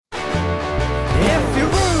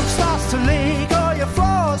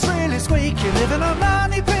You live in a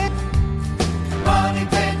money pit. Money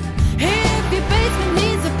pit. If your basement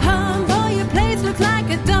needs a pump or your place looks like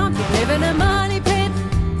a dump, you live in a money pit.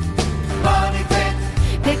 Money pit.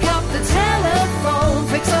 Pick up the telephone,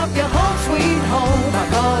 fix up your home sweet home by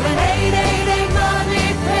calling 888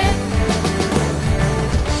 Money Pit.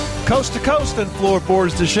 Coast to coast and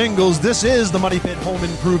floorboards to shingles, this is the Money Pit Home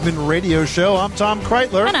Improvement Radio Show. I'm Tom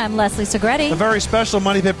Kreitler. And I'm Leslie Segretti. A very special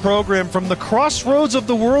Money Pit program from the crossroads of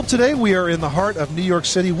the world today. We are in the heart of New York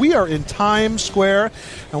City. We are in Times Square,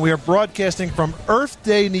 and we are broadcasting from Earth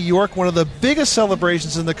Day, New York, one of the biggest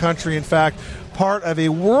celebrations in the country. In fact, part of a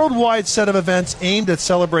worldwide set of events aimed at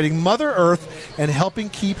celebrating Mother Earth and helping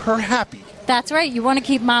keep her happy. That's right. You want to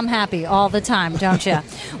keep Mom happy all the time, don't you?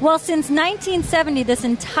 Well, since 1970, this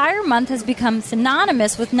entire month has become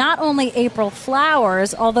synonymous with not only April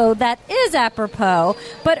flowers, although that is apropos,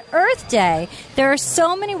 but Earth Day. There are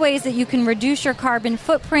so many ways that you can reduce your carbon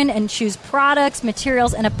footprint and choose products,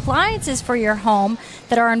 materials, and appliances for your home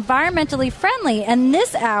that are environmentally friendly. And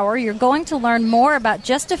this hour, you're going to learn more about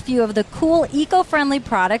just a few of the cool, eco-friendly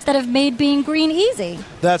products that have made being green easy.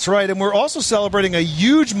 That's right. And we're also celebrating a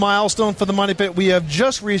huge milestone for the Money Pit. We have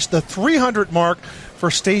just reached the 300 mark for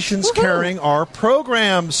stations carrying our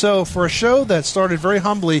program. So for a show that started very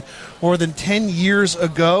humbly more than 10 years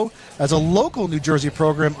ago as a local New Jersey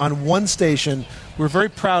program on one station, we're very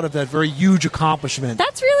proud of that very huge accomplishment.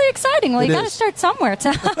 That's really exciting. Well, you got to is. start somewhere.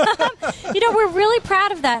 We're really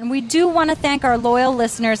proud of that, and we do want to thank our loyal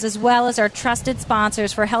listeners as well as our trusted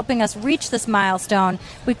sponsors for helping us reach this milestone.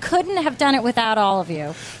 We couldn't have done it without all of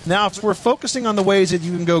you. Now, we're focusing on the ways that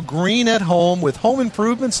you can go green at home with home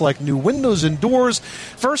improvements like new windows and doors.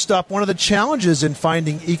 First up, one of the challenges in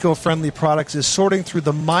finding eco-friendly products is sorting through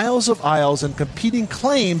the miles of aisles and competing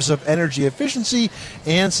claims of energy efficiency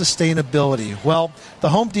and sustainability. Well, the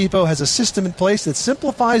Home Depot has a system in place that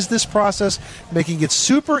simplifies this process, making it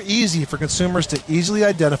super easy for consumers to easily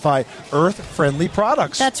identify earth-friendly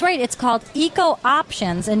products. That's right. It's called Eco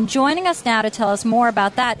Options. And joining us now to tell us more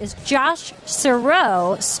about that is Josh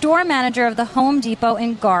Serow, store manager of the Home Depot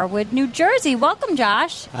in Garwood, New Jersey. Welcome,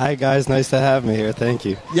 Josh. Hi, guys. Nice to have me here. Thank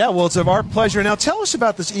you. Yeah, well, it's our pleasure. Now, tell us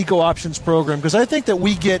about this Eco Options program, because I think that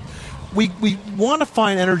we want to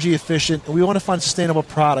find energy efficient, and we want to find sustainable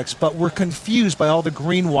products, but we're confused by all the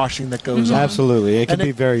greenwashing that goes on. Absolutely. It can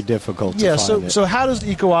be very difficult to find it. So how does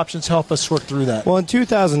Eco Options help us sort through that? Well, in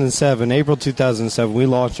 2007, April 2007, we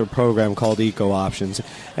launched a program called Eco Options.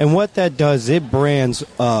 And what that does, it brands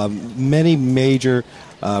many major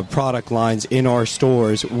product lines in our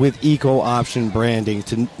stores with Eco Option branding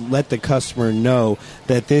to let the customer know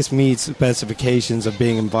that this meets specifications of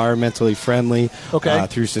being environmentally friendly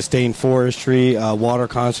through sustained forestry, water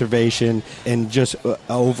conservation, and just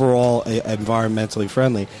overall environmentally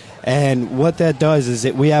friendly. And what that does is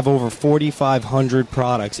that we have over 4,500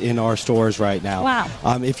 products in our stores right now. Wow.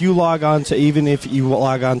 If you log on to our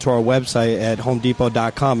website at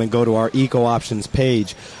homedepot.com and go to our Eco Options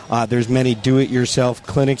page, there's many do-it-yourself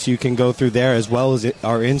clinics you can go through there, as well as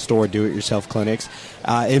our in-store do-it-yourself clinics.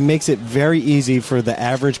 It makes it very easy for the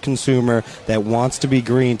average consumer that wants to be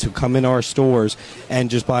green to come in our stores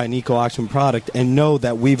and just buy an Eco Option product and know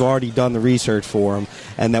that we've already done the research for them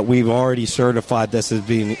and that we've already certified this as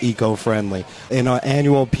being eco-friendly. In our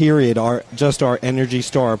annual period, our Energy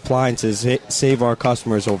Star appliances save our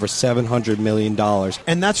customers over $700 million.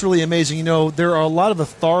 And that's really amazing. You know, there are a lot of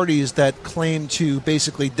authorities that claim to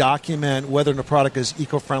basically document whether a product is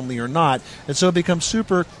eco-friendly or not, and so it becomes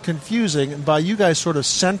super confusing. And by you guys sort of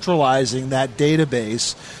centralizing that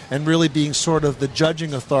database and really being sort of the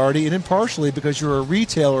judging authority, and impartially because you're a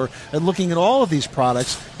retailer and looking at all of these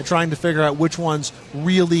products and trying to figure out which ones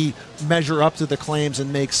really measure up to the claims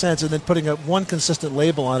and make sense, and then putting one consistent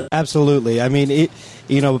label on it. Absolutely. I mean,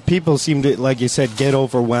 people seem to, like you said, get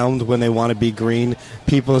overwhelmed when they want to be green.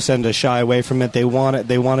 People tend to shy away from it. They want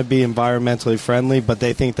to be environmentally friendly, but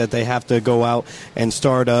they think that they have to go out and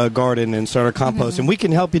start a garden and start a compost. And we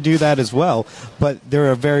can help you do that as well, but there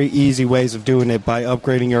are very easy ways of doing it by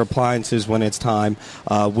upgrading your appliances when it's time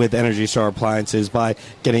with Energy Star appliances, by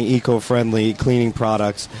getting eco-friendly cleaning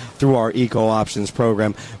products through our Eco Options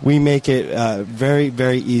program. We make it very,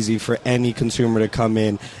 very easy for any consumer to come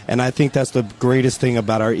in, and I think that's the greatest thing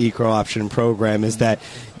about our Eco Option program is that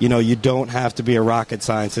you don't have to be a rocket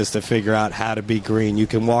scientist to figure out how to be green. You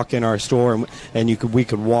can walk in our store and we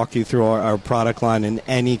could walk you through our product line in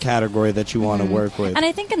any category that you want to work with. And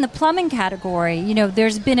I think in the plumbing category,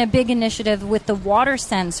 there's been a big initiative with the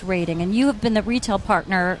WaterSense rating, and you have been the retail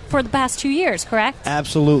partner for the past 2 years, correct?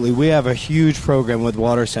 Absolutely. We have a huge program with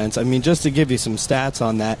WaterSense. I mean, just to give you some stats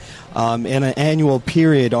on that, in an annual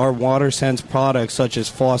period, our WaterSense products such as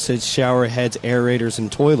faucets, shower heads, aerators,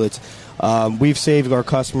 and toilets, we've saved our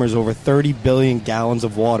customers over 30 billion gallons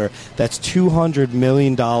of water. That's $200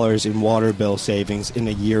 million in water bill savings in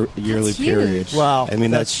a yearly period. Wow. I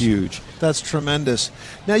mean, that's huge. That's tremendous.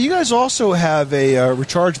 Now, you guys also have a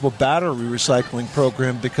rechargeable battery recycling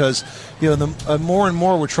program because, more and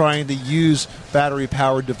more we're trying to use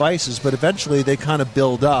battery-powered devices, but eventually they kind of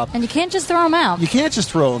build up. And you can't just throw them out. You can't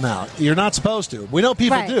just throw them out. You're not supposed to. We know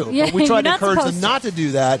people do, Yeah, but we try you're to not encourage them supposed not to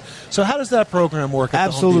do that. So how does that program work at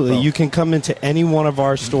Absolutely. the Home Depot? You can come into any one of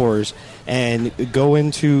our stores and go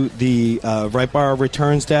into the right by our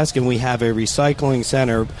returns desk, and we have a recycling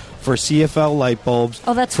center for CFL light bulbs,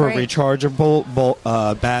 Oh, that's for great. rechargeable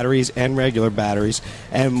batteries and regular batteries.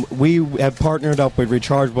 And we have partnered up with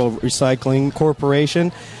Rechargeable Recycling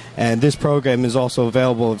Corporation, and this program is also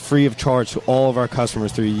available free of charge to all of our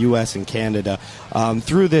customers through the U.S. and Canada.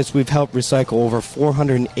 Through this, we've helped recycle over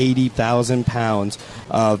 480,000 pounds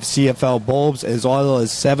of CFL bulbs, as well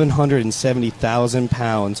as 770,000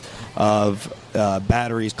 pounds of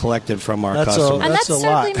batteries collected from our customers. And that That's a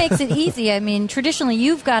certainly lot. makes it easy. I mean, traditionally,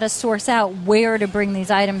 you've got to source out where to bring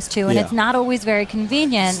these items to, and Yeah. it's not always very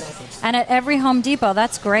convenient. And at every Home Depot,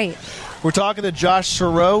 that's great. We're talking to Josh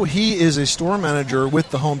Soreau. He is a store manager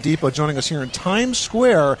with the Home Depot, joining us here in Times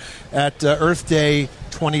Square at Earth Day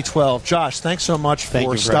 2012. Josh, thanks so much Thank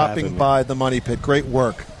for you for stopping having me. by the Money Pit. Great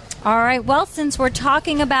work. All right. Well, since we're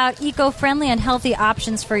talking about eco-friendly and healthy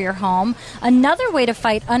options for your home, another way to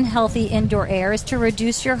fight unhealthy indoor air is to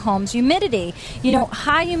reduce your home's humidity.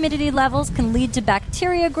 High humidity levels can lead to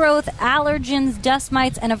bacteria growth, allergens, dust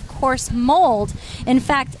mites, and of course, mold. In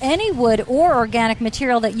fact, any wood or organic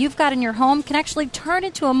material that you've got in your home can actually turn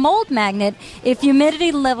into a mold magnet if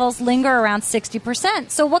humidity levels linger around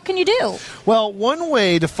 60%. So what can you do? Well, one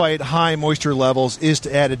way to fight high moisture levels is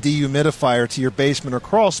to add a dehumidifier to your basement or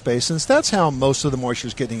crawl space, since that's how most of the moisture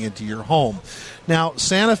is getting into your home. Now,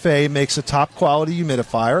 Santa Fe makes a top-quality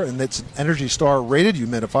humidifier, and it's an Energy Star rated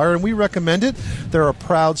humidifier, and we recommend it. They're a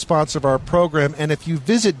proud sponsor of our program, and if you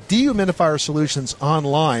visit Dehumidifier Solutions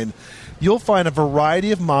online, you'll find a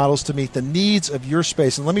variety of models to meet the needs of your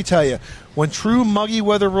space. And let me tell you, when true muggy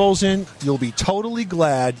weather rolls in, you'll be totally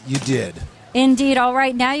glad you did. Indeed. All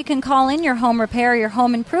right. Now you can call in your home repair or your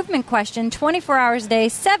home improvement question 24 hours a day,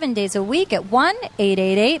 7 days a week at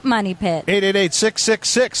 1-888-MONEY-PIT.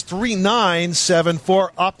 888-666-3974.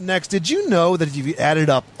 Up next, did you know that if you added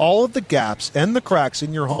up all of the gaps and the cracks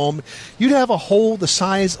in your home, you'd have a hole the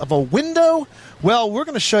size of a window? Well, we're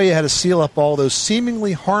going to show you how to seal up all those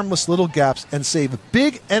seemingly harmless little gaps and save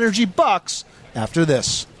big energy bucks after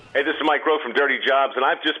this. Hey, this is Mike Rowe from Dirty Jobs, and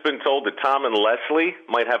I've just been told that Tom and Leslie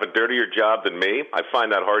might have a dirtier job than me. I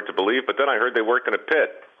find that hard to believe, but then I heard they work in a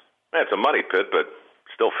pit. It's a money pit, but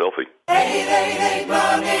still filthy. 888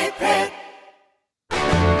 Money Pit.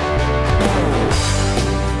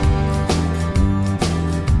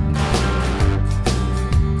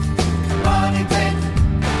 Money Pit.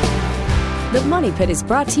 The Money Pit is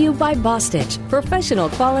brought to you by Bostitch, professional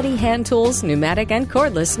quality hand tools, pneumatic and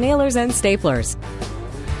cordless nailers and staplers.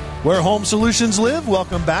 Where home solutions live,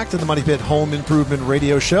 welcome back to the Money Pit Home Improvement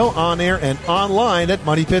Radio Show, on air and online at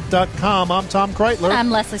moneypit.com. I'm Tom Kreitler.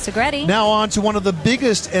 I'm Leslie Segretti. Now on to one of the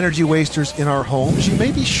biggest energy wasters in our homes. You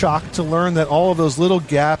may be shocked to learn that all of those little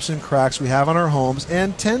gaps and cracks we have on our homes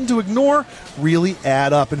and tend to ignore really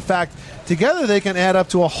add up. In fact, together they can add up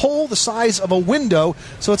to a hole the size of a window,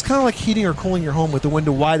 so it's kind of like heating or cooling your home with the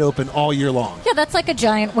window wide open all year long. Yeah, that's like a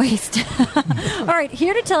giant waste. All right,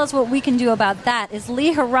 here to tell us what we can do about that is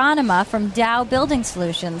Lee Hieronyma from Dow Building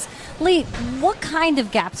Solutions. Lee, what kind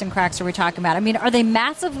of gaps and cracks are we talking about? I mean, are they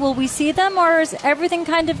massive? Will we see them, or is everything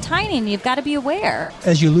kind of tiny and you've got to be aware?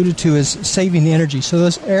 As you alluded to, is saving the energy. So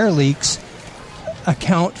those air leaks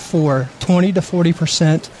account for 20 to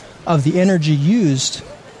 40% of the energy used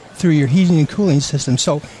through your heating and cooling system.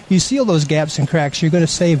 So you seal those gaps and cracks, you're going to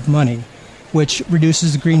save money, which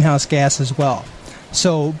reduces the greenhouse gas as well.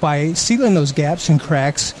 So by sealing those gaps and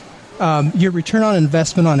cracks, your return on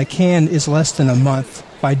investment on a can is less than a month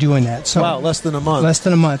by doing that. So Wow, less than a month. Less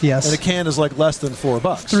than a month, yes. And a can is like less than $4.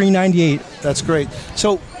 $3.98. That's great.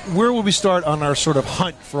 So where will we start on our sort of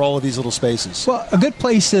hunt for all of these little spaces? Well, a good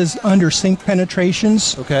place is under sink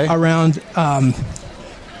penetrations. Okay. Around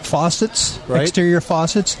faucets, Right. exterior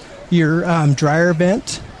faucets, your dryer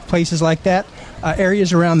vent, places like that,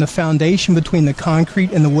 areas around the foundation between the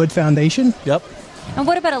concrete and the wood foundation. Yep. And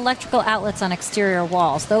what about electrical outlets on exterior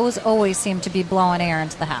walls? Those always seem to be blowing air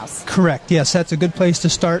into the house. Correct. Yes, that's a good place to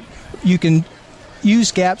start. You can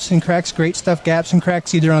use gaps and cracks, Great Stuff gaps and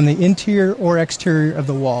cracks, either on the interior or exterior of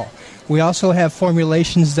the wall. We also have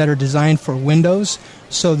formulations that are designed for windows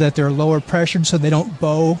so that they're lower pressured so they don't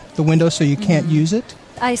bow the window so you can't use it.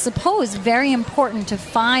 I suppose very important to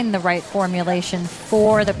find the right formulation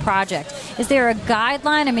for the project. Is there a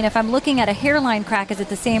guideline? I mean, if I'm looking at a hairline crack, is it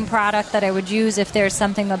the same product that I would use if there's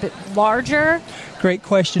something a bit larger? Great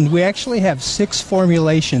question. We actually have 6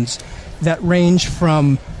 formulations that range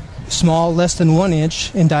from small, less than 1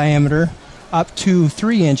 inch in diameter, up to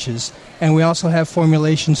 3 inches. And we also have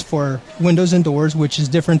formulations for windows and doors, which is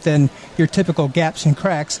different than your typical gaps and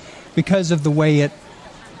cracks because of the way it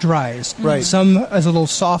dries. Right. Some is a little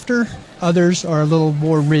softer, others are a little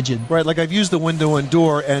more rigid. Right, like I've used the window and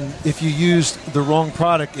door, and if you use the wrong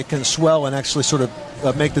product, it can swell and actually sort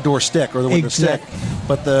of make the door stick or the window stick.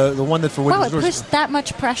 But the one that for windows Wow, and it doors... pushed that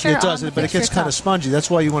much pressure It does, on the but it gets fixture kind of itself. spongy. That's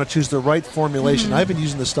why you want to choose the right formulation. I've been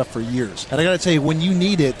using this stuff for years. And I got to tell you, when you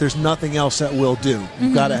need it, there's nothing else that will do.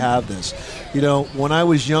 You've got to have this. You know, when I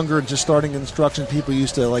was younger and just starting construction, people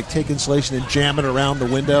used to like take insulation and jam it around the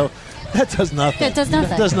window. That does nothing. It does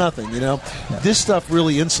nothing. It does nothing, you know. This stuff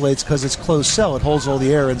really insulates because it's closed cell. It holds all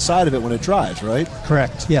the air inside of it when it dries, right?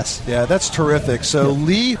 Correct, yes. Yeah, that's terrific. So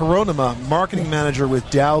Lee Hieronyma, Marketing Manager with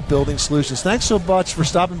Dow Building Solutions. Thanks so much for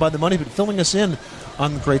stopping by the Money Pit, filling us in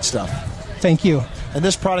on the great stuff. Thank you. And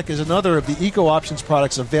this product is another of the Eco Options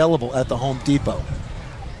products available at the Home Depot.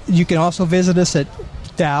 You can also visit us at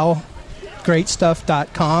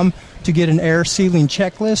dowgreatstuff.com to get an air sealing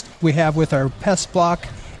checklist we have with our pest block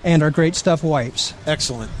and our Great Stuff wipes.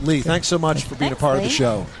 Excellent. Lee, thanks so much for being a Thanks, part of Lee. the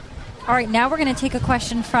show. All right, now we're going to take a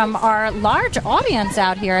question from our large audience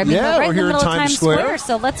out here. I mean, Yeah, we're right we're in the here in middle of Times Times Square. Square,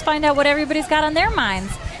 so let's find out what everybody's got on their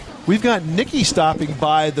minds. We've got Nikki stopping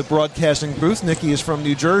by the broadcasting booth. Nikki is from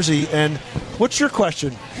New Jersey. And what's your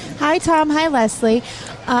question? Hi, Tom. Hi, Leslie.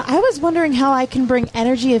 I was wondering how I can bring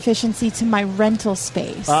energy efficiency to my rental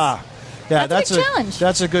space. Yeah, That's a big challenge.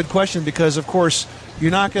 That's a good question because, of course,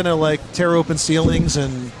 you're not going to like tear open ceilings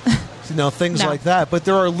and things No. like that. But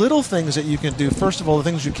there are little things that you can do. First of all, the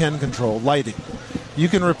things you can control, lighting. You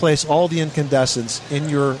can replace all the incandescents in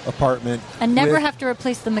your apartment. And never with- have to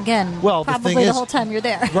replace them again. Well, the probably thing the is- whole time you're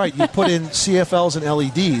there. Right, you put in CFLs and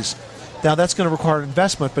LEDs. Now, that's going to require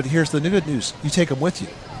investment, but here's the good news. You take them with you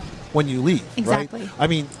when you leave, Exactly. right? I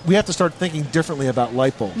mean, we have to start thinking differently about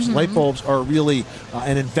light bulbs. Light bulbs are really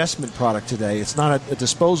an investment product today. It's not a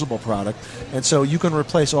disposable product. And so you can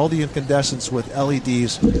replace all the incandescents with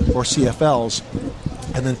LEDs or CFLs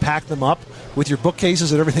and then pack them up with your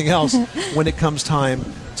bookcases and everything else when it comes time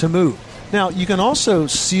to move. Now, you can also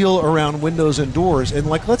seal around windows and doors. And,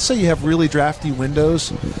 like, let's say you have really drafty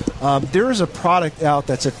windows. There is a product out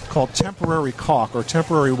that's called temporary caulk or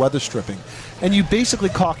temporary weather stripping. And you basically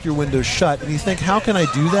caulk your windows shut. And you think, how can I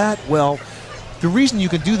do that? Well, the reason you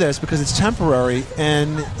can do that is because it's temporary.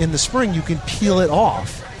 And in the spring, you can peel it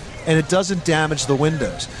off. And it doesn't damage the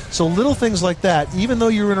windows. So little things like that, even though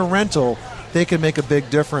you're in a rental, they can make a big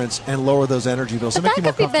difference and lower those energy bills. But and make that you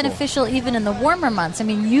more could be comfortable. beneficial even in the warmer months. I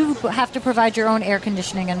mean, you have to provide your own air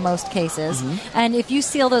conditioning in most cases. And if you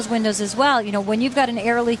seal those windows as well, when you've got an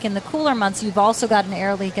air leak in the cooler months, you've also got an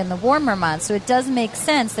air leak in the warmer months. So it does make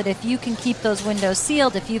sense that if you can keep those windows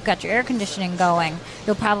sealed, if you've got your air conditioning going,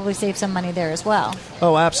 you'll probably save some money there as well.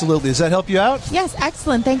 Oh, absolutely. Does that help you out? Yes,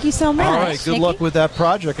 excellent. Thank you so much. All right, good Nikki? luck with that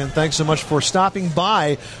project, and thanks so much for stopping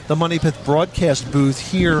by the Money Pit broadcast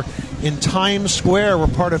booth here in Times Square. We're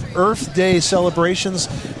part of Earth Day celebrations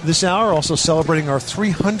this hour, also celebrating our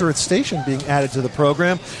 300th station being added to the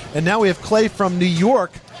program. And now we have Clay from New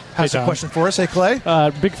York has Hey, a Tom. question for us. Hey, Clay.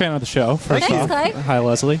 Big fan of the show. First Thank you. off. Thanks, Clay. Hi,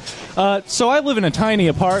 Leslie. So I live in a tiny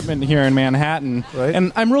apartment here in Manhattan, Right.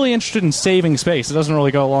 and I'm really interested in saving space. It doesn't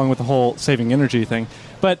really go along with the whole saving energy thing,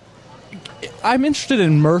 but I'm interested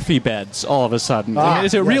in Murphy beds all of a sudden. I mean,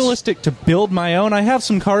 is it yes. realistic to build my own? I have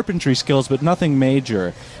some carpentry skills, but nothing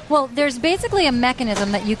major. Well, there's basically a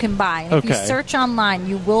mechanism that you can buy. And if you Okay. search online,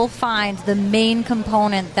 you will find the main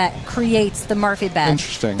component that creates the Murphy bed.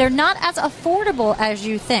 Interesting. They're not as affordable as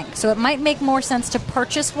you think. So it might make more sense to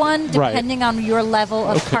purchase one Right. depending on your level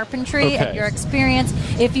of carpentry and Okay. your experience.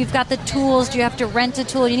 If you've got the tools, do you have to rent a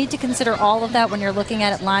tool? You need to consider all of that when you're looking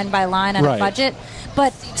at it line by line on a Right. budget.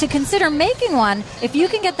 But to consider making heating one, if you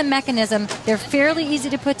can get the mechanism, they're fairly easy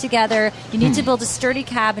to put together. You need to build a sturdy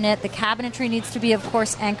cabinet. The cabinetry needs to be, of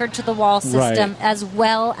course, anchored to the wall system, as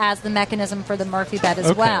well as the mechanism for the Murphy bed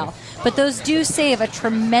as well. But those do save a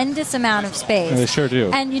tremendous amount of space. They sure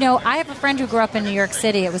do. And, I have a friend who grew up in New York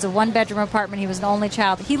City. It was a one-bedroom apartment. He was an only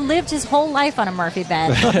child. He lived his whole life on a Murphy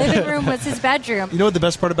bed. The living room was his bedroom. You know what the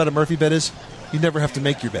best part about a Murphy bed is? You never have to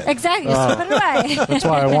make your bed. Exactly. Just put it away. That's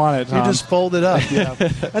why I want it, Tom. You just fold it up.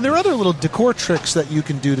 And there are other little decor tricks that you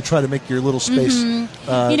can do to try to make your little space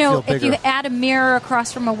feel bigger. If you add a mirror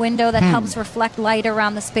across from a window, that helps reflect light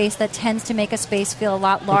around the space. That tends to make a space feel a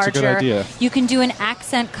lot larger. That's a good idea. You can do an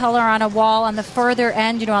accent color on a wall on the further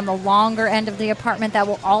end, on the longer end of the apartment. That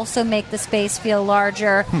will also make the space feel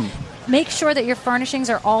larger. Make sure that your furnishings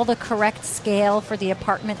are all the correct scale for the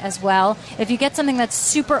apartment as well. If you get something that's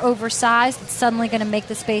super oversized, it's suddenly going to make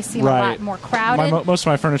the space seem a lot more crowded. Most of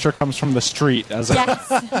my furniture comes from the street.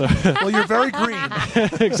 Well, you're very green.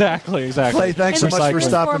 Exactly. Clay, thanks so much for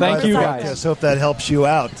stopping by. Thank you, guys. Hope that helps you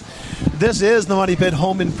out. This is the Money Pit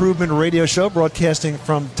Home Improvement Radio Show, broadcasting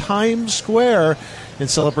from Times Square in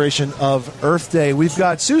celebration of Earth Day. We've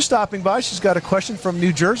got Sue stopping by. She's got a question from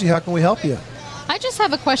New Jersey. How can we help you? I just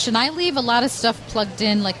have a question. I leave a lot of stuff plugged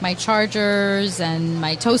in, like my chargers and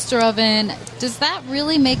my toaster oven. Does that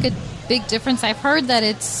really make a big difference? I've heard that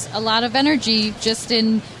it's a lot of energy just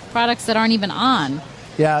in products that aren't even on.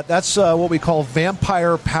 Yeah, that's what we call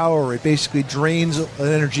vampire power. It basically drains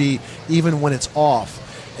energy even when it's off.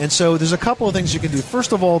 And so there's a couple of things you can do.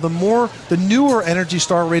 First of all, the newer Energy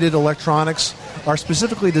Star rated electronics are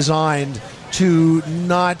specifically designed to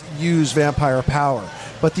not use vampire power.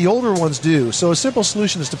 But the older ones do. So a simple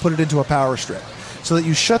solution is to put it into a power strip so that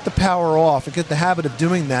you shut the power off and get the habit of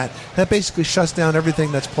doing that. That basically shuts down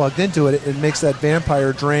everything that's plugged into it. It makes that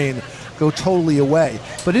vampire drain go totally away.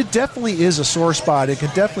 But it definitely is a sore spot. It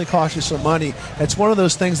can definitely cost you some money. It's one of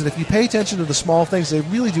those things that if you pay attention to the small things, they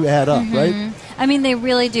really do add up, right? I mean, they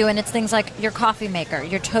really do, and it's things like your coffee maker,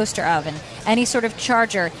 your toaster oven, any sort of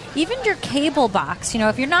charger, even your cable box.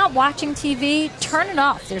 If you're not watching TV, turn it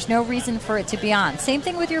off. There's no reason for it to be on. Same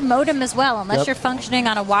thing with your modem as well. Unless you're functioning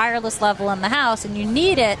on a wireless level in the house and you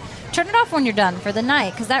need it, turn it off when you're done for the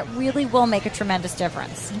night, because that really will make a tremendous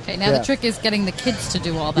difference. Okay, now the trick is getting the kids to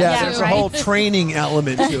do all that. Yeah, there's a whole training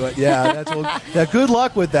element to it. Yeah, good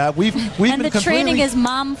luck with that. We've and been the training is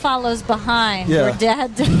mom follows behind, where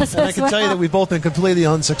dad does. And I can tell you that we've both been completely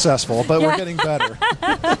unsuccessful, but we're getting better.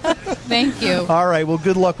 Thank you. All right, well,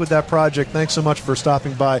 good luck with that project. Thanks so much for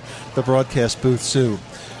stopping by the broadcast booth, Sue.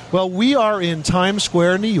 Well, we are in Times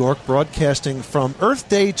Square, New York, broadcasting from Earth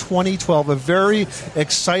Day 2012, a very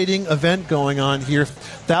exciting event going on here.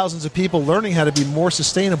 Thousands of people learning how to be more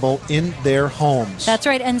sustainable in their homes. That's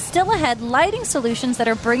right, and still ahead, lighting solutions that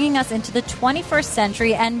are bringing us into the 21st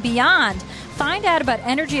century and beyond. Find out about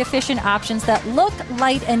energy-efficient options that look,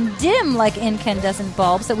 light, and dim like incandescent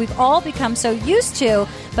bulbs that we've all become so used to,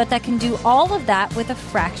 but that can do all of that with a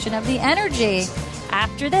fraction of the energy.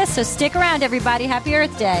 After this, so stick around, everybody. Happy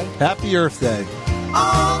Earth Day. Happy Earth Day.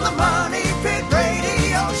 On the Money Pit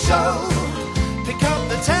Radio Show. Pick up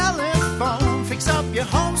the telephone, fix up your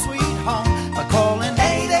home sweet home by calling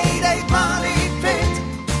 888-MONEY-PIT.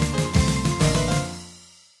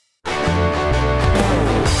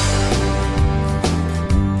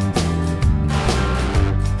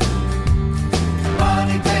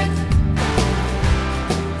 Money Pit.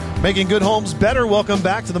 Making good homes better. Welcome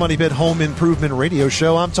back to the Money Pit Home Improvement Radio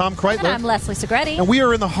Show. I'm Tom Kreitler. And I'm Leslie Segretti. And we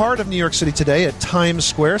are in the heart of New York City today at Times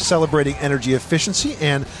Square, celebrating energy efficiency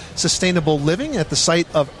and sustainable living at the site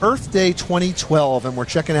of Earth Day 2012. And we're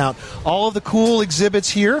checking out all of the cool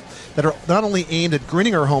exhibits here that are not only aimed at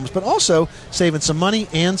greening our homes, but also saving some money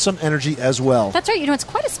and some energy as well. That's right. It's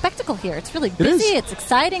quite a spectacle here. It's really busy. It's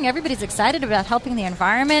exciting. Everybody's excited about helping the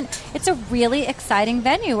environment. It's a really exciting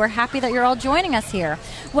venue. We're happy that you're all joining us here.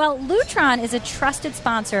 Well, Lutron is a trusted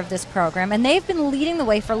sponsor of this program, and they've been leading the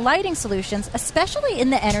way for lighting solutions, especially in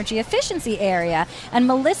the energy efficiency area. And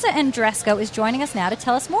Melissa Andresco is joining us now to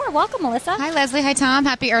tell us more. Welcome, Melissa. Hi, Leslie. Hi, Tom.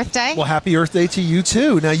 Happy Earth Day. Well, happy Earth Day to you,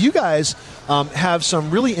 too. Now, you guys have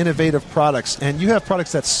some really innovative products, and you have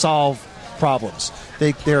products that solve problems.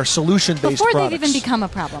 They're solution-based products. Before they've even become a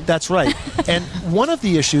problem. That's right. And one of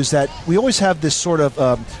the issues that we always have this sort of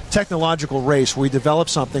technological race where we develop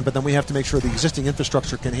something, but then we have to make sure the existing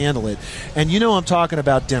infrastructure can handle it. And I'm talking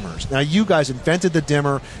about dimmers. Now, you guys invented the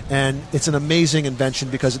dimmer, and it's an amazing invention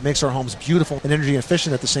because it makes our homes beautiful and energy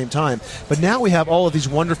efficient at the same time. But now we have all of these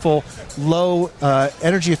wonderful, low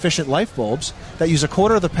energy efficient light bulbs that use a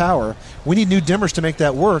quarter of the power. We need new dimmers to make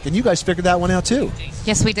that work, and you guys figured that one out too.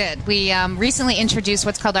 Yes, we did. We recently introduced introduced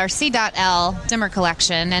what's called our C.L dimmer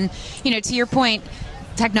collection. And, to your point,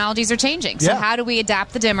 technologies are changing. So how do we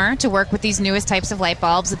adapt the dimmer to work with these newest types of light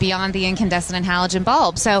bulbs beyond the incandescent and halogen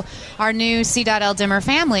bulb? So our new C.L dimmer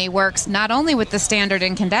family works not only with the standard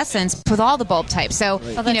incandescents, but with all the bulb types. So,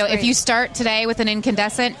 if you start today with an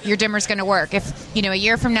incandescent, your dimmer's going to work. If, a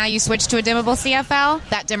year from now you switch to a dimmable CFL,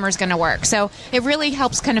 that dimmer's going to work. So it really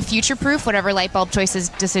helps kind of future-proof whatever light bulb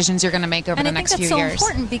decisions you're going to make over the next few years. And I think that's so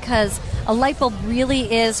important because a light bulb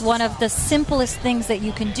really is one of the simplest things that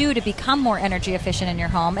you can do to become more energy efficient in your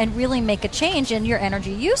home and really make a change in your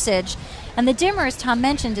energy usage. And the dimmer, as Tom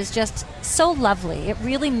mentioned, is just so lovely. It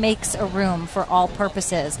really makes a room for all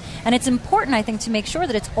purposes. And it's important, I think, to make sure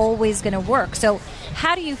that it's always going to work. So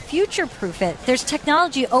how do you future-proof it? There's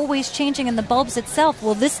technology always changing in the bulbs itself.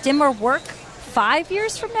 Will this dimmer work 5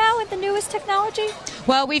 years from now with the newest technology?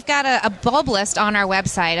 Well, we've got a bulb list on our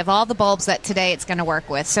website of all the bulbs that today it's going to work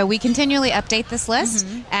with. So we continually update this list.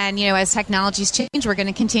 And, as technologies change, we're going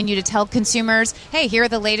to continue to tell consumers, hey, here are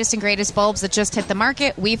the latest and greatest bulbs that just hit the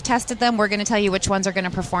market. We've tested them. We're going to tell you which ones are going to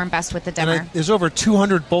perform best with the dimmer. And there's over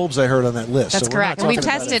 200 bulbs I heard on that list. That's so correct. We've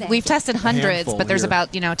tested hundreds, but there's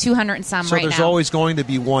about 200 and some so right now. So there's always going to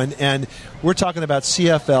be one. And we're talking about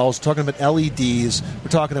CFLs, we're talking about LEDs, we're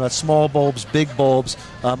talking about small bulbs, big bulbs.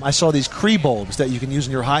 I saw these Cree bulbs that you can use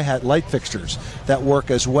in your hi-hat light fixtures that work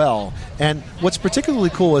as well. And what's particularly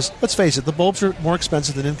cool is, let's face it, the bulbs are more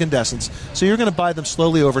expensive than incandescents, so you're going to buy them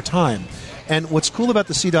slowly over time. And what's cool about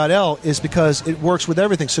the C.L is because it works with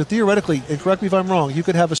everything. So theoretically, and correct me if I'm wrong, you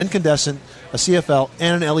could have an incandescent, a CFL,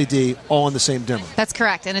 and an LED all in the same dimmer. That's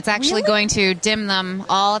correct. And it's actually going to dim them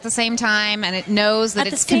all at the same time, and it knows that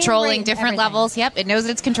it's controlling different levels. Yep, it knows that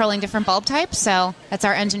it's controlling different bulb types. So that's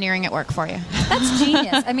our engineering at work for you. That's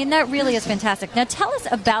genius. I mean, that really is fantastic. Now tell us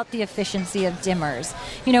about the efficiency of dimmers.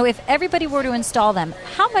 If everybody were to install them,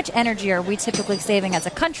 how much energy are we typically saving as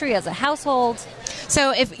a country, as a household?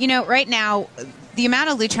 So if, right now, the amount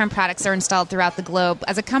of Lutron products that are installed throughout the globe,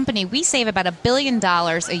 as a company, we save about $1 billion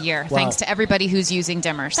a year thanks to everybody who's using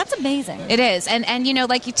dimmers. That's amazing. It is. And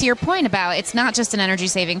like to your point about it's not just an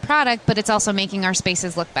energy-saving product, but it's also making our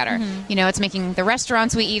spaces look better. It's making the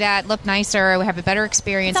restaurants we eat at look nicer. We have a better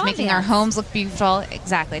experience, making our homes look beautiful.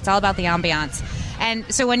 Exactly. It's all about the ambiance.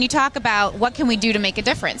 And so when you talk about what can we do to make a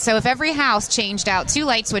difference, so if every house changed out 2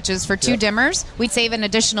 light switches for 2 dimmers, we'd save an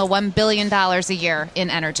additional $1 billion a year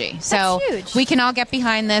in energy. So that's huge. We can all get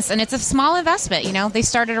behind this, and it's a small investment. They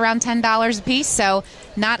started around $10 a piece, so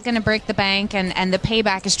not going to break the bank, and the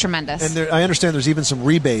payback is tremendous. And I understand there's even some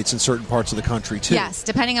rebates in certain parts of the country, too. Yes,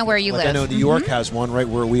 depending on where you live. I know New York has one right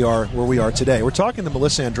where we are today. We're talking to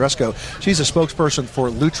Melissa Andresco. She's a spokesperson for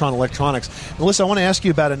Lutron Electronics. Melissa, I want to ask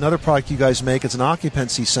you about another product you guys make. It's an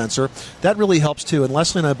occupancy sensor. That really helps, too. And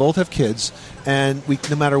Leslie and I both have kids, and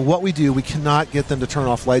no matter what we do, we cannot get them to turn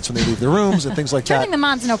off lights when they leave their rooms and things like that. Turning them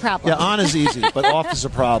on's no problem. Yeah, on is easy, but off is a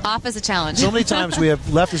problem. Off is a challenge. So many times we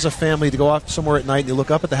have left as a family to go off somewhere at night, and you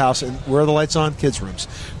look up at the house, and where are the lights on? Kids' rooms.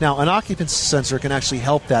 Now, an occupancy sensor can actually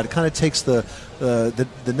help that. It kind of takes the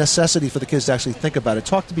necessity for the kids to actually think about it.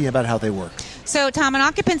 Talk to me about how they work. So, Tom, an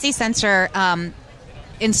occupancy sensor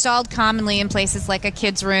installed commonly in places like a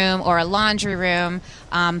kid's room or a laundry room,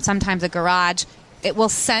 sometimes a garage. It will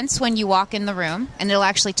sense when you walk in the room, and it'll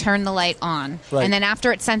actually turn the light on. Right. And then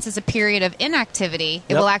after it senses a period of inactivity,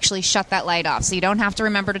 it will actually shut that light off. So you don't have to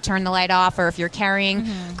remember to turn the light off, or if you're carrying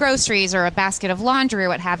groceries or a basket of laundry or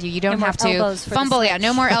what have you, you don't have to fumble. Yeah,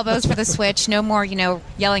 no more elbows for the switch, no more,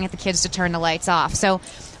 yelling at the kids to turn the lights off. So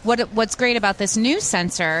what's great about this new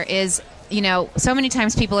sensor is, so many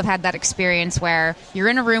times people have had that experience where you're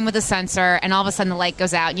in a room with a sensor and all of a sudden the light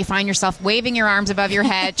goes out and you find yourself waving your arms above your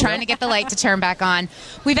head trying to get the light to turn back on.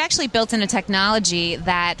 We've actually built in a technology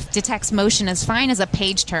that detects motion as fine as a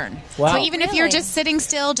page turn. Wow. So even if you're just sitting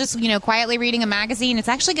still, just quietly reading a magazine, it's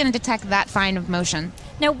actually going to detect that fine of motion.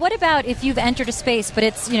 Now, what about if you've entered a space, but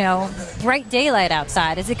it's, bright daylight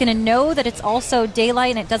outside? Is it going to know that it's also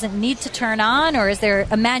daylight and it doesn't need to turn on? Or is there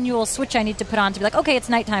a manual switch I need to put on to be like, okay, it's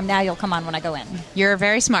nighttime now, you'll come on when I go in? You're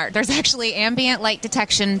very smart. There's actually ambient light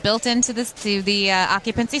detection built into the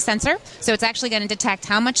occupancy sensor. So it's actually going to detect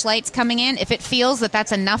how much light's coming in. If it feels that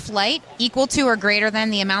that's enough light, equal to or greater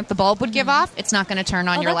than the amount the bulb would give off, it's not going to turn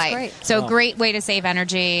on your light. Great. So great way to save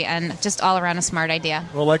energy and just all around a smart idea.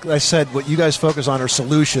 Well, like I said, what you guys focus on are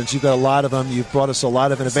solutions. You've got a lot of them. You've brought us a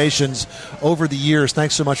lot of innovations over the years.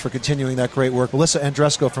 Thanks so much for continuing that great work. Melissa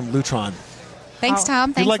Andresco from Lutron. Thanks, Tom.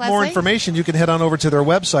 If you'd Thanks, like more Leslie. information, you can head on over to their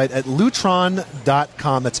website at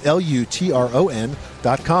lutron.com. That's LUTRON.com.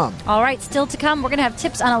 All right, still to come, we're going to have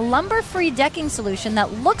tips on a lumber-free decking solution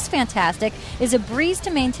that looks fantastic, is a breeze to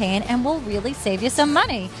maintain, and will really save you some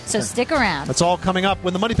money. So stick around. That's all coming up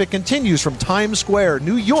when the Money Pit continues from Times Square,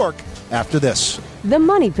 New York, after this. The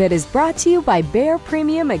Money Pit is brought to you by Behr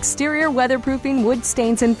Premium Exterior Weatherproofing Wood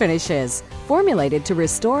Stains and Finishes. Formulated to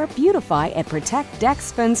restore, beautify, and protect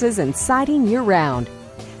decks, fences, and siding year-round.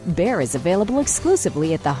 Behr is available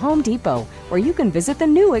exclusively at the Home Depot, where you can visit the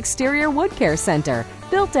new Exterior Wood Care Center,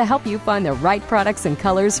 built to help you find the right products and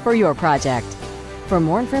colors for your project. For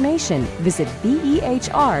more information, visit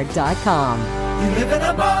BEHR.com. You live in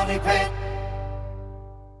a money pit.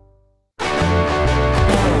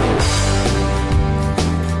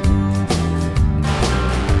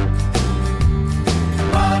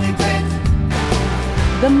 Money pit.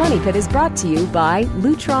 The Money Pit is brought to you by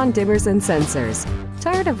Lutron Dimmers and Sensors.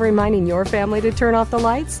 Tired of reminding your family to turn off the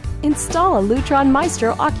lights? Install a Lutron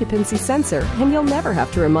Maestro occupancy sensor and you'll never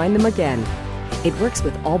have to remind them again. It works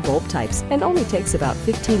with all bulb types and only takes about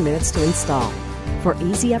 15 minutes to install. For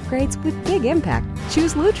easy upgrades with big impact,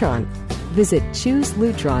 choose Lutron. Visit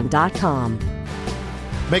chooselutron.com.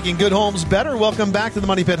 Making good homes better. Welcome back to the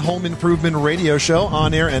Money Pit Home Improvement Radio Show,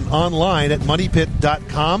 on air and online at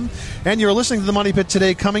moneypit.com. And you're listening to the Money Pit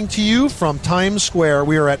today, coming to you from Times Square.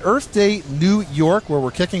 We are at Earth Day, New York, where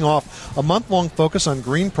we're kicking off a month-long focus on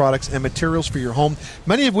green products and materials for your home,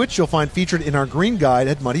 many of which you'll find featured in our green guide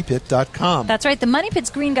at moneypit.com. That's right. The Money Pit's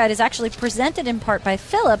Green Guide is actually presented in part by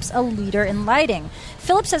Philips, a leader in lighting.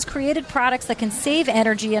 Philips has created products that can save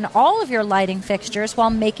energy in all of your lighting fixtures while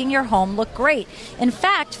making your home look great. In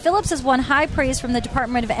fact, Philips has won high praise from the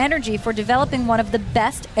Department of Energy for developing one of the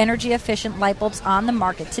best energy-efficient light bulbs on the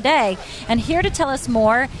market today. And here to tell us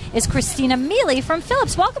more is Christina Mealy from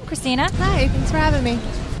Philips. Welcome, Christina. Hi, thanks for having me.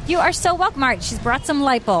 You are so welcome. All right, she's brought some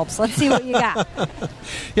light bulbs. Let's see what you got.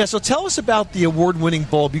 Yeah, so tell us about the award-winning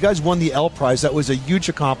bulb. You guys won the L Prize. That was a huge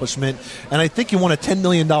accomplishment. And I think you won a $10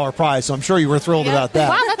 million prize, so I'm sure you were thrilled about that.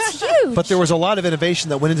 Wow, that's huge. But there was a lot of innovation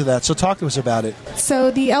that went into that. So talk to us about it. So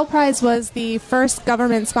the L Prize was the first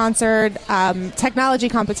government-sponsored technology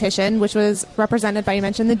competition, which was represented by, you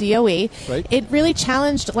mentioned, the DOE. Right. It really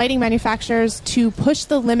challenged lighting manufacturers to push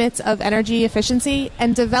the limits of energy efficiency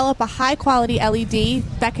and develop a high-quality LED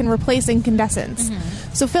that can replace incandescents.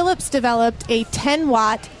 So Philips developed a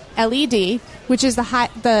 10-watt LED, which is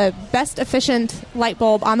the best efficient light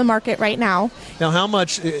bulb on the market right now. Now, how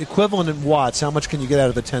much, equivalent in watts, how much can you get out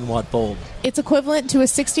of a 10-watt bulb? It's equivalent to a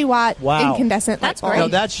 60-watt incandescent light bulb. Now,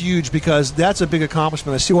 that's huge because that's a big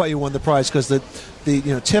accomplishment. I see why you won the prize, because the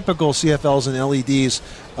typical CFLs and LEDs,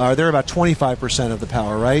 they're about 25% of the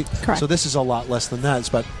power, right? Correct. So this is a lot less than that. It's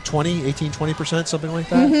about 20%, something like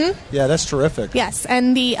that? Yeah, that's terrific. Yes,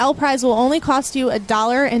 and the L Prize will only cost you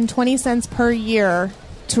 $1.20 per year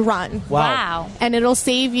to run. Wow. And it'll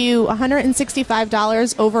save you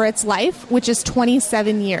 $165 over its life, which is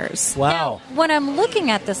 27 years. Wow. Now, when I'm looking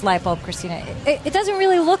at this light bulb, Christina, it doesn't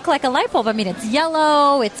really look like a light bulb. I mean, it's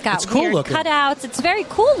yellow, it's got cool weird looking. cutouts, it's very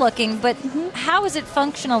cool looking, but how is it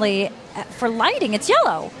functionally for lighting? It's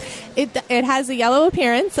yellow. It has a yellow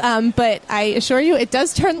appearance, but I assure you it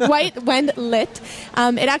does turn white when lit.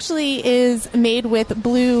 It actually is made with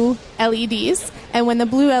blue LEDs, and when the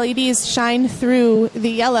blue LEDs shine through the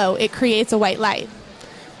yellow, it creates a white light.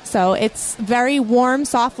 So it's very warm,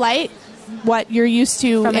 soft light, what you're used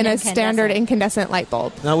to From in an a standard incandescent light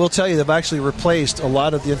bulb. Now, we'll tell you, they've actually replaced a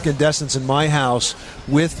lot of the incandescents in my house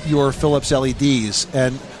with your Philips LEDs,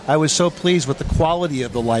 and I was so pleased with the quality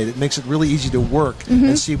of the light. It makes it really easy to work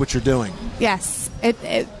and see what you're doing. Yes,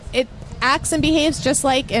 it acts and behaves just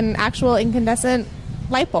like an actual incandescent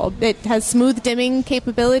light bulb. It has smooth dimming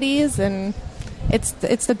capabilities, and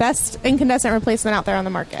it's the best incandescent replacement out there on the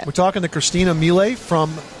market. We're talking to Christina Mealy from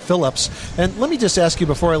Philips. And let me just ask you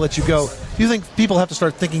before I let you go, do you think people have to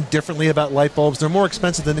start thinking differently about light bulbs? They're more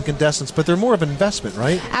expensive than incandescents, but they're more of an investment,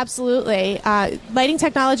 right? Absolutely. Lighting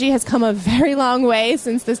technology has come a very long way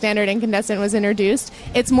since the standard incandescent was introduced.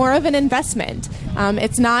 It's more of an investment.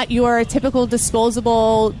 It's not your typical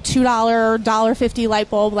disposable $2, $1.50 light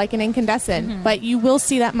bulb like an incandescent, but you will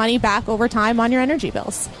see that money back over time on your energy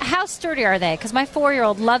bills. How sturdy are they? Because my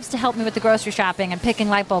 4-year-old loves to help me with the grocery shopping, and picking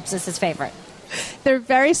light bulbs is his favorite. They're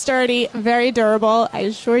very sturdy, very durable. I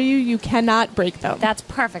assure you, you cannot break them. That's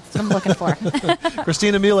perfect. That's what I'm looking for.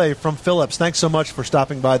 Christina Mealy from Philips, thanks so much for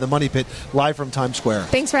stopping by the Money Pit live from Times Square.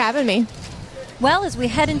 Thanks for having me. Well, as we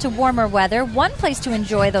head into warmer weather, one place to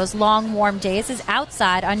enjoy those long, warm days is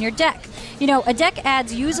outside on your deck. You know, a deck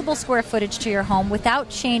adds usable square footage to your home without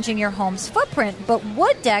changing your home's footprint, but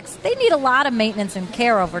wood decks, they need a lot of maintenance and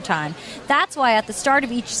care over time. That's why at the start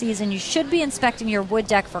of each season, you should be inspecting your wood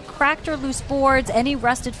deck for cracked or loose boards, any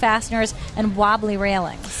rusted fasteners, and wobbly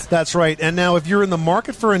railings. That's right. And now if you're in the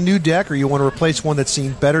market for a new deck or you want to replace one that's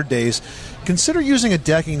seen better days, consider using a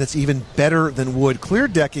decking that's even better than wood. Clear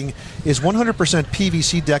Decking is 100%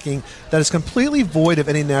 PVC decking that is completely void of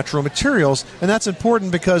any natural materials, and that's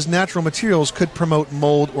important because natural materials could promote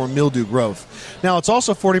mold or mildew growth. Now, it's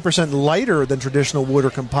also 40% lighter than traditional wood or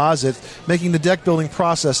composite, making the deck building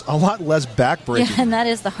process a lot less backbreaking. Yeah, and that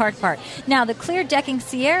is the hard part. Now, the Clear Decking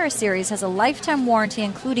Sierra series has a lifetime warranty,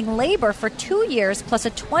 including labor for 2 years, plus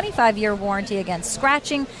a 25-year warranty against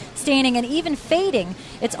scratching, staining, and even fading.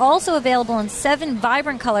 It's also available in 7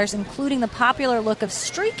 vibrant colors, including the popular look of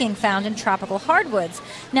streaking found in tropical hardwoods.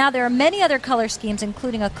 Now, there are many other color schemes,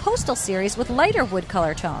 including a coastal series with lighter wood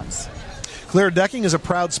color tones. Clear Decking is a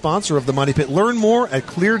proud sponsor of the Money Pit. Learn more at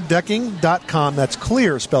cleardecking.com. That's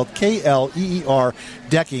clear, spelled K-L-E-E-R,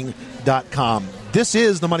 decking.com. This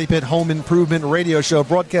is the Money Pit Home Improvement Radio Show,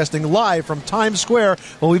 broadcasting live from Times Square.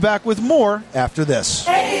 We'll be back with more after this.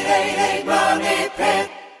 888 Money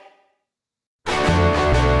Pit.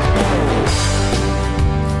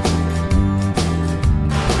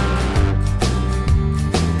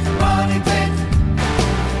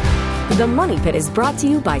 The Money Pit is brought to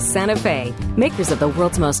you by Santa Fe, makers of the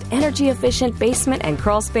world's most energy-efficient basement and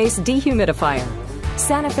crawl space dehumidifier.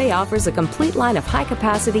 Santa Fe offers a complete line of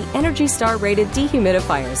high-capacity, Energy Star-rated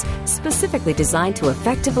dehumidifiers specifically designed to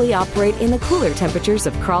effectively operate in the cooler temperatures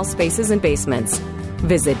of crawl spaces and basements.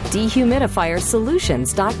 Visit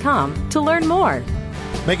dehumidifiersolutions.com to learn more.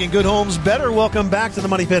 Making good homes better. Welcome back to the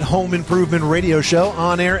Money Pit Home Improvement Radio Show,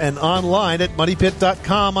 on air and online at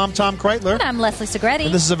moneypit.com. I'm Tom Kreitler. And I'm Leslie Segretti.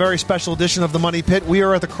 And this is a very special edition of the Money Pit. We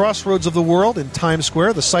are at the crossroads of the world in Times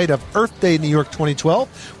Square, the site of Earth Day New York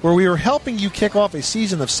 2012, where we are helping you kick off a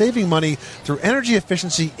season of saving money through energy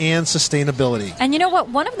efficiency and sustainability. And you know what?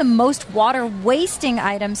 One of the most water-wasting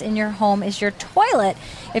items in your home is your toilet.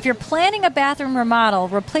 If you're planning a bathroom remodel,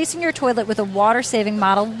 replacing your toilet with a water-saving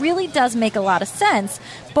model really does make a lot of sense.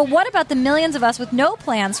 But what about the millions of us with no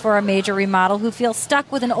plans for a major remodel who feel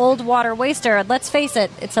stuck with an old water waster? Let's face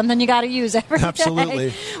it, it's something you got to use every day.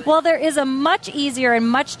 Absolutely. Well, there is a much easier and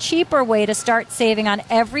much cheaper way to start saving on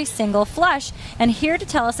every single flush. And here to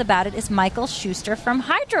tell us about it is Michael Schuster from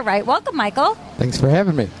Hydro-Rite. Welcome, Michael. Thanks for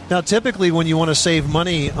having me. Now, typically when you want to save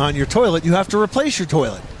money on your toilet, you have to replace your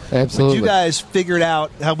toilet. Absolutely. But you guys figured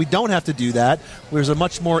out how we don't have to do that. There's a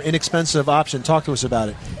much more inexpensive option. Talk to us about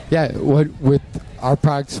it. Yeah, with our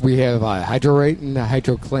products, we have Hydro-Rite and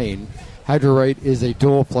Hydro-Clean. Hydro-Rite is a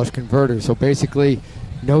dual flush converter, so basically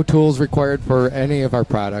no tools required for any of our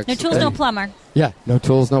products. No tools, no plumber. Yeah, no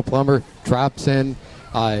tools, no plumber. Drops in,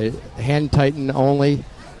 hand tighten only,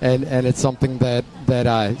 and it's something that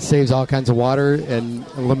saves all kinds of water and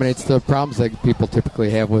eliminates the problems that people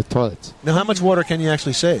typically have with toilets. Now, how much water can you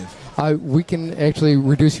actually save? We can actually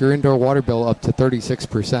reduce your indoor water bill up to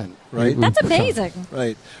 36%. Right? That's amazing.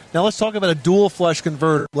 Right. Now, let's talk about a dual flush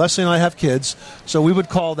converter. Leslie and I have kids, so we would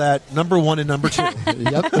call that number 1 and number 2.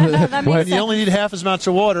 Yep. And you only need half as much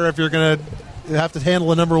of water if you're going to have to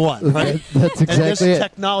handle a number 1, right? That's exactly and this it.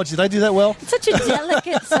 Technology. Did I do that well? It's such a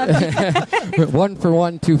delicate subject. 1 for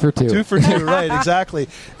 1, 2 for 2. 2 for 2, right, exactly.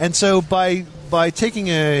 And so by taking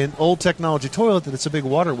an old technology toilet that's a big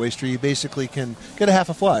water waster, you basically can get a half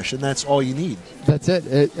a flush, and that's all you need. That's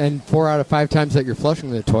it. And 4 out of 5 times that you're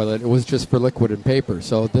flushing the toilet, it was just for liquid and paper.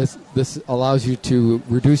 So this allows you to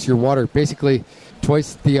reduce your water. Basically,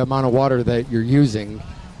 twice the amount of water that you're using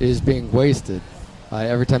is being wasted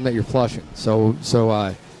every time that you're flushing. So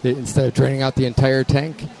instead of draining out the entire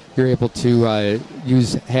tank, you're able to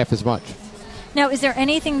use half as much. Now, is there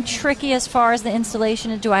anything tricky as far as the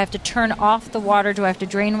installation? Do I have to turn off the water? Do I have to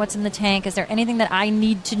drain what's in the tank? Is there anything that I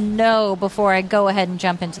need to know before I go ahead and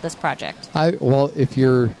jump into this project? Well, if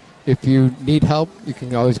you need help, you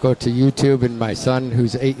can always go to YouTube, and my son,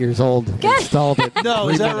 who's 8 years old, installed it. No,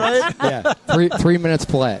 is that right? Yeah, 3 minutes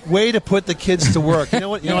flat. Way to put the kids to work. You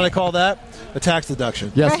know what I call that? A tax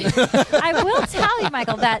deduction. Yes. Right. I will tell you,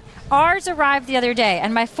 Michael, that ours arrived the other day,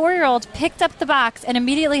 and my 4-year-old picked up the box and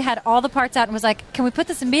immediately had all the parts out and was like, can we put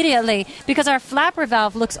this immediately? Because our flapper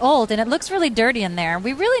valve looks old, and it looks really dirty in there.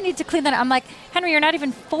 We really need to clean that up. I'm like, Henry, you're not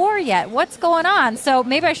even 4 yet. What's going on? So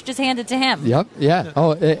maybe I should just hand it to him. Yep, yeah.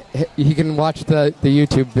 Oh, he can watch the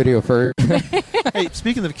YouTube video first. Hey,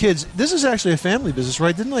 speaking of kids, this is actually a family business,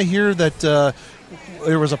 right? Didn't I hear that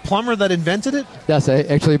there was a plumber that invented it? Yes,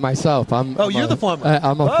 actually myself. You're the plumber.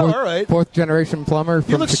 I'm a all right. fourth generation plumber You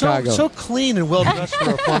from look Chicago. so clean and well dressed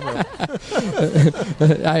for a plumber.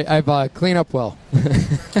 I've clean up well.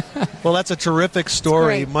 Well, that's a terrific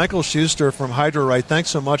story. great. Michael Schuster from Hydro-Rite, thanks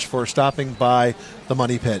so much for stopping by the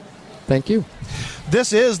Money Pit. Thank you.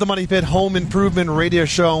 This is the Money Pit Home Improvement Radio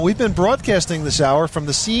Show, and we've been broadcasting this hour from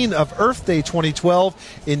the scene of Earth Day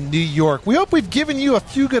 2012 in New York. We hope we've given you a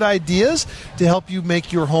few good ideas to help you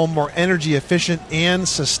make your home more energy efficient and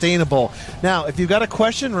sustainable. Now, if you've got a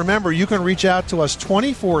question, remember you can reach out to us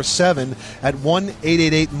 24/7 at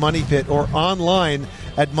 1-888-MONEY-PIT or online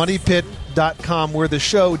at moneypit.com, where the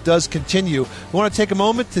show does continue. We want to take a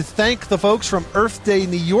moment to thank the folks from Earth Day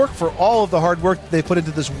New York for all of the hard work that they put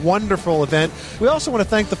into this wonderful event. We also want to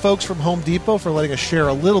thank the folks from Home Depot for letting us share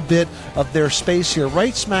a little bit of their space here,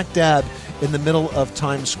 right smack dab in the middle of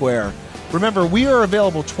Times Square. Remember, we are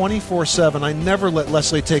available 24/7. I never let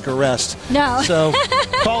Leslie take a rest. No. So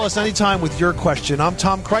call us anytime with your question. I'm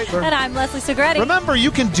Tom Kreitler. And I'm Leslie Segretti. Remember,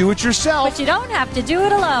 you can do it yourself. But you don't have to do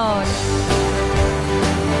it alone.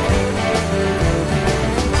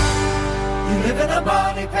 Live in a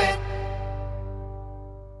money pit.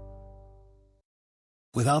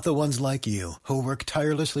 Without the ones like you, who work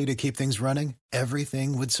tirelessly to keep things running,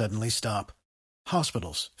 everything would suddenly stop.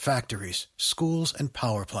 Hospitals, factories, schools, and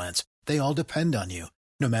power plants, they all depend on you.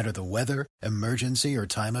 No matter the weather, emergency, or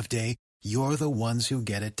time of day, you're the ones who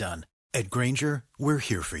get it done. At Grainger, we're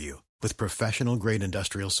here for you with professional-grade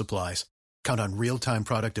industrial supplies. Count on real-time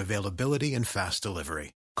product availability and fast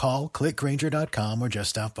delivery. Call, click Grainger.com, or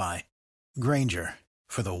just stop by. Grainger,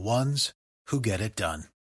 for the ones who get it done.